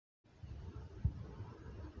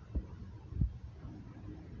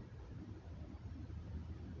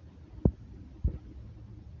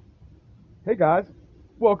Hey guys,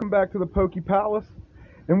 welcome back to the Poke Palace.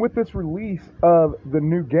 And with this release of the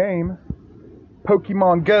new game,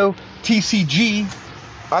 Pokemon Go TCG,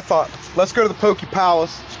 I thought, let's go to the Poke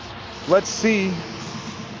Palace. Let's see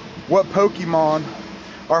what Pokemon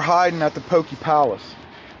are hiding at the Poke Palace.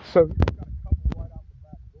 So,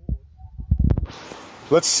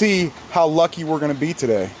 let's see how lucky we're going to be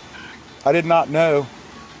today. I did not know.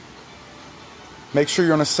 Make sure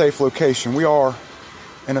you're in a safe location. We are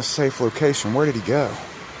in a safe location. Where did he go?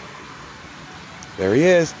 There he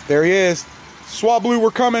is. There he is. Swablu,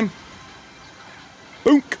 we're coming.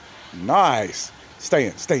 Boonk. Nice. Stay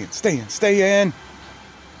in, stay in, stay in, stay in.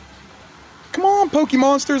 Come on,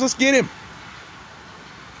 Pokemonsters, let's get him.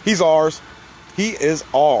 He's ours. He is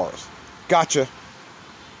ours. Gotcha.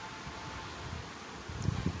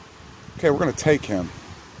 Okay, we're going to take him.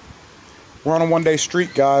 We're on a one-day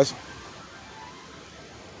streak, guys.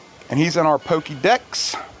 And he's in our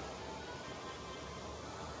Pokédex.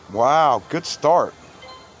 Wow, good start.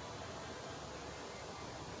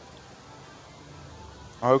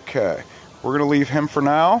 Okay, we're going to leave him for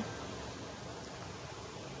now.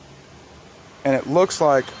 And it looks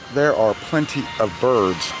like there are plenty of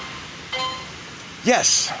birds.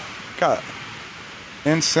 Yes! Got it.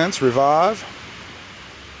 Incense, revive.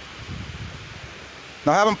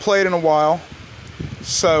 Now, I haven't played in a while,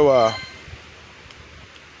 so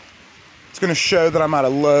it's going to show that I'm at a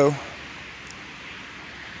low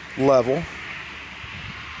level.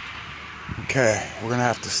 Okay, we're going to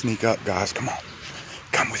have to sneak up, guys. Come on.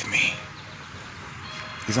 Come with me.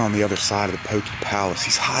 He's on the other side of the Poke Palace.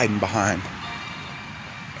 He's hiding behind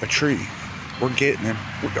a tree. We're getting him.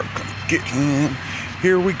 We're going to get him.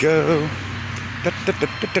 Here we go. Da, da, da,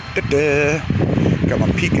 da, da, da, da. Got my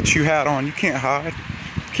Pikachu hat on. You can't hide.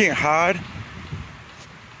 You can't hide.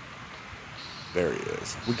 There he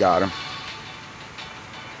is. We got him.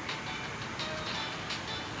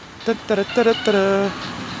 Da, da, da, da, da, da.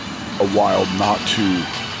 A wild knot too.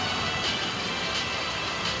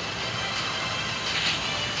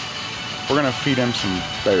 We're gonna feed him some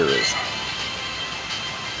berries.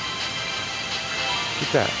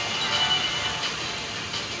 Get that.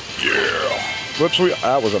 Yeah. Whoops,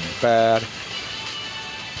 that was a bad.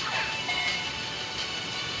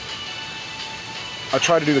 I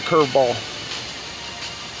tried to do the curveball.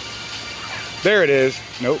 There it is.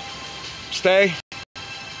 Nope. Stay.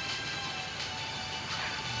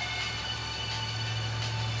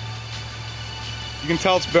 You can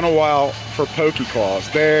tell it's been a while for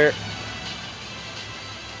Pokeclaws. There.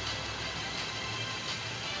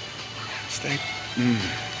 Stay.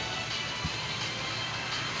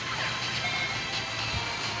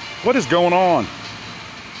 What is going on?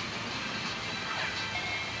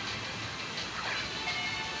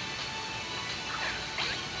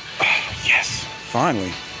 Oh, yes,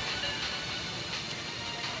 finally.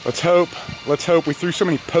 Let's hope we threw so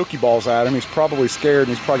many Pokeballs at him. He's probably scared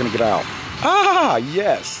and he's probably gonna get out. Ah,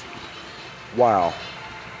 yes. Wow.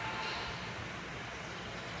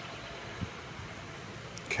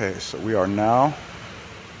 Okay, so we are now.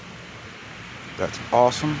 That's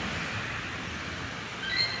awesome.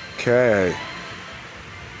 Okay.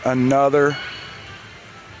 Another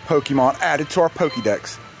Pokemon added to our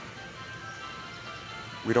Pokédex.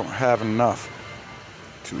 We don't have enough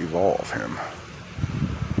to evolve him.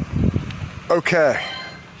 Okay.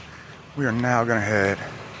 We are now going to head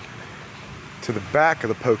to the back of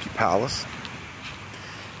the Poke Palace.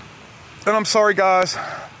 And I'm sorry, guys,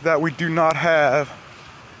 that we do not have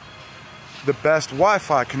the best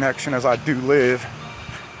Wi-Fi connection, as I do live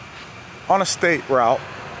on a state route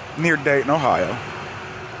near Dayton, Ohio.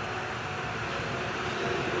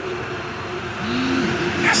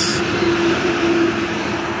 Yes.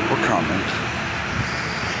 We're coming.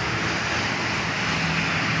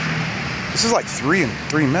 This is like 3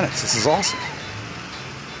 minutes. This is awesome.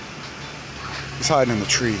 He's hiding in the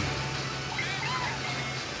tree.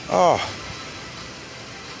 Oh.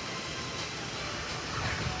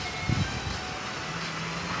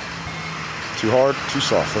 Too hard, too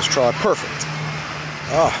soft. Let's try. Perfect.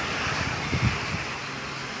 Ah.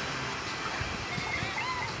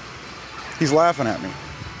 He's laughing at me.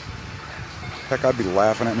 Heck, I'd be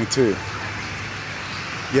laughing at me too.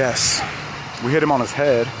 Yes. We hit him on his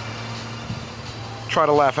head. Try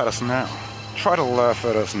to laugh at us now. Try to laugh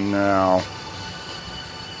at us now.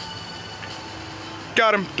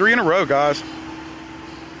 Got him. 3 in a row, guys.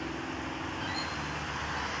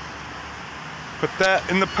 Put that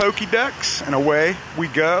in the Pokédex, and away we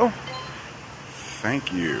go.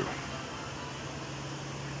 Thank you.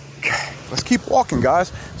 Okay, let's keep walking,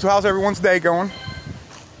 guys. So how's everyone's day going?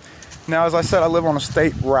 Now, as I said, I live on a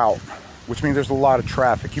state route, which means there's a lot of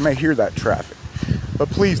traffic. You may hear that traffic. But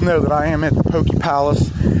please know that I am at the Poke Palace.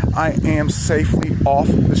 I am safely off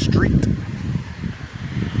the street.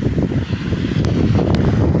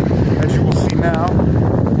 As you will see now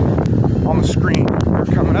on the screen, we're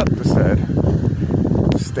coming up the said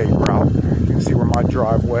state route. You can see where my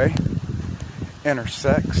driveway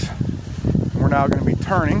intersects. And we're now going to be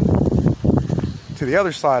turning to the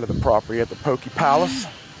other side of the property at the Poke Palace.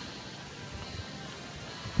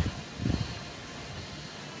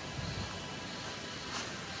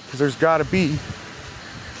 Because there's got to be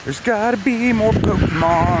more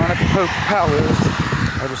Pokemon at the Poke Palace.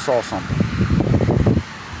 I just saw something.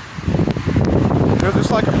 They're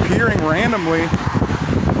just like appearing randomly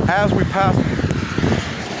as we pass them.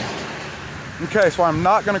 Okay, so I'm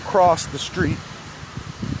not going to cross the street.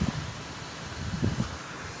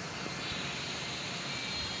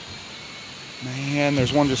 Man,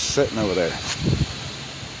 there's one just sitting over there.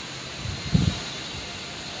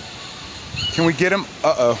 Can we get him?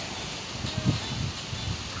 Uh-oh.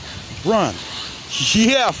 Run.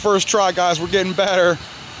 Yeah, first try, guys. We're getting better.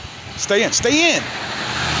 Stay in. Stay in.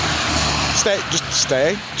 Stay. Just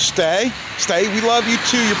stay. Stay. Stay. We love you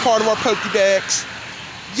too. You're part of our Pokédex.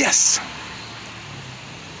 Yes.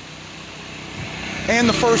 And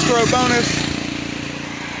the first throw bonus.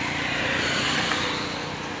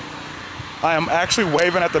 I am actually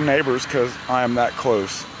waving at the neighbors because I am that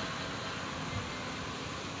close.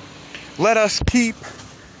 Let us keep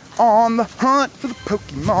on the hunt for the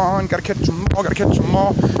Pokemon. Gotta catch them all, gotta catch them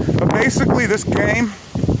all. But basically this game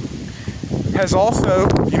has also,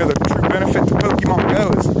 you know, the true benefit to Pokemon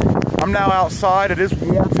Go is I'm now outside. It is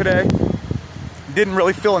warm today. Didn't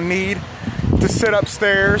really feel a need to sit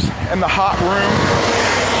upstairs in the hot room.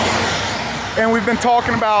 And we have been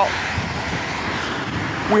talking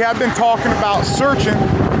about searching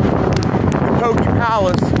the Poke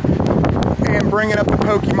Palace and bringing up the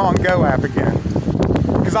Pokemon Go app again.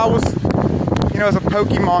 Because I was, you know, as a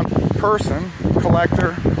Pokemon person,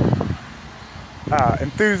 collector,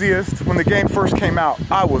 enthusiast, when the game first came out,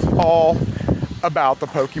 I was all about the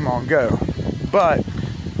Pokemon Go. But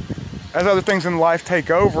as other things in life take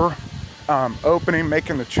over, opening,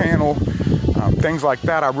 making the channel, things like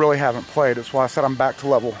that, I really haven't played. That's why I said I'm back to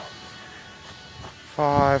level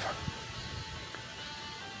 5.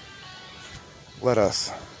 Let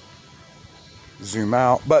us zoom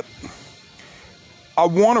out. But I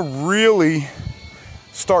want to really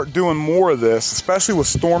start doing more of this, especially with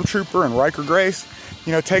Stormtrooper and Riker Grace,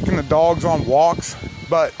 you know, taking the dogs on walks.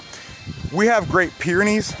 But we have Great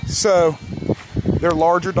Pyrenees, so they're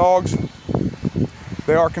larger dogs.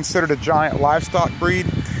 They are considered a giant livestock breed.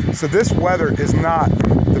 So this weather is not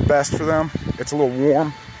the best for them. It's a little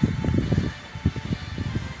warm.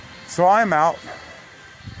 So I'm out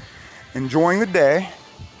enjoying the day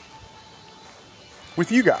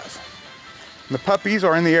with you guys. And the puppies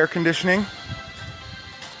are in the air conditioning.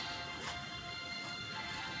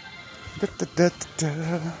 Da, da, da,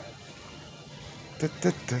 da, da,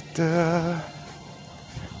 da, da, da.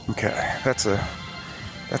 Okay, that's a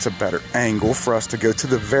better angle for us to go to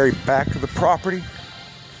the very back of the property.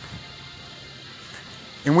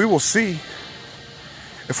 And we will see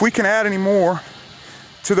if we can add any more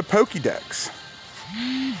to the Pokédex.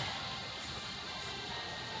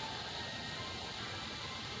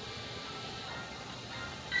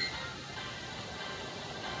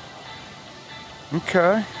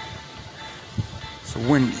 Okay. So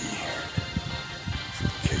windy. In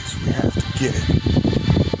case we have to get it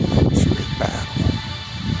to a battle.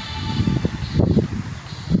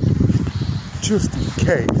 Just in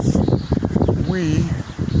case we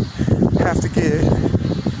have to get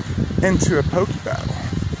into a Poke battle.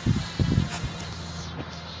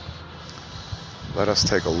 Let us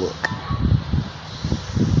take a look.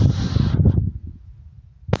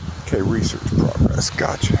 Okay, research progress.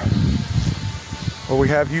 Gotcha. Well, we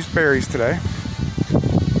have used berries today.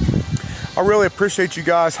 I really appreciate you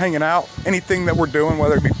guys hanging out. Anything that we're doing,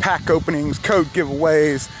 whether it be pack openings, code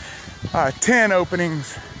giveaways, 10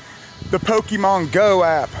 openings, the Pokemon Go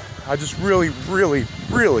app. I just really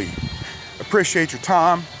appreciate your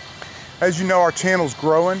time. As you know, our channel's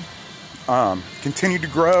growing, continue to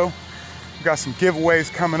grow. We've got some giveaways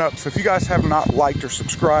coming up. So if you guys have not liked or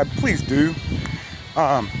subscribed, please do.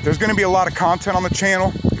 There's gonna be a lot of content on the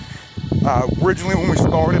channel. Originally when we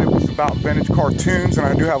started, it was about vintage cartoons, and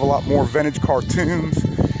I do have a lot more vintage cartoons.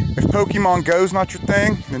 If Pokemon Go's not your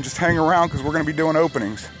thing, then just hang around because we're gonna be doing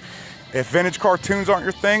openings. If vintage cartoons aren't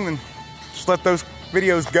your thing, then just let those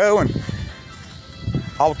videos go, and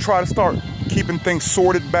I'll try to start keeping things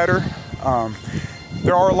sorted better.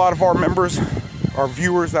 There are a lot of our members, our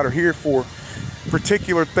viewers that are here for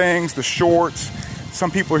particular things, the shorts.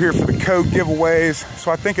 Some people are here for the code giveaways.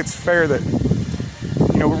 So I think it's fair that,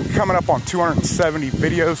 you know, we're coming up on 270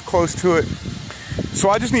 videos, close to it. So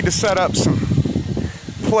I just need to set up some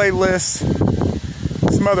playlists,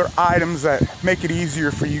 some other items that make it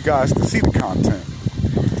easier for you guys to see the content.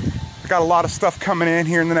 I got a lot of stuff coming in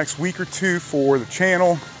here in the next week or two for the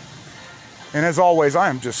channel. And as always, I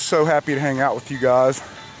am just so happy to hang out with you guys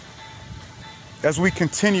as we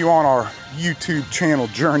continue on our YouTube channel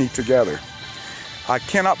journey together. I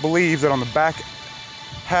cannot believe that on the back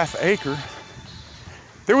half acre,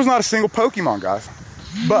 there was not a single Pokemon, guys.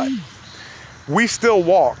 But we still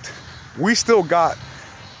walked. We still got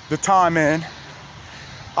the time in.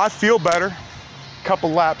 I feel better. A couple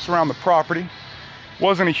laps around the property.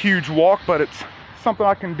 Wasn't a huge walk, but it's something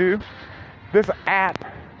I can do. This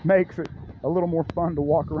app makes it a little more fun to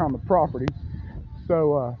walk around the property.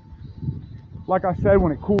 So, like I said,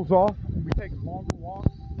 when it cools off, we take longer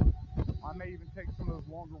walks. I may even take some of those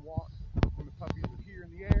longer walks when the puppies are here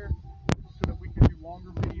in the air so that we can do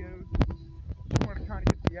longer videos. Just want to kind of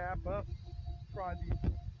get the app up, try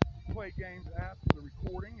the Play Games app for the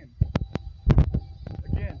recording, and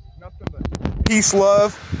again, nothing but peace,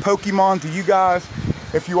 love, Pokemon to you guys.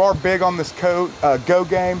 If you are big on this code, Go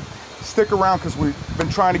game, stick around because we've been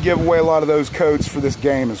trying to give away a lot of those codes for this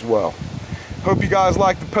game as well. Hope you guys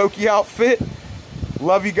like the Poke outfit.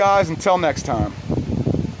 Love you guys. Until next time.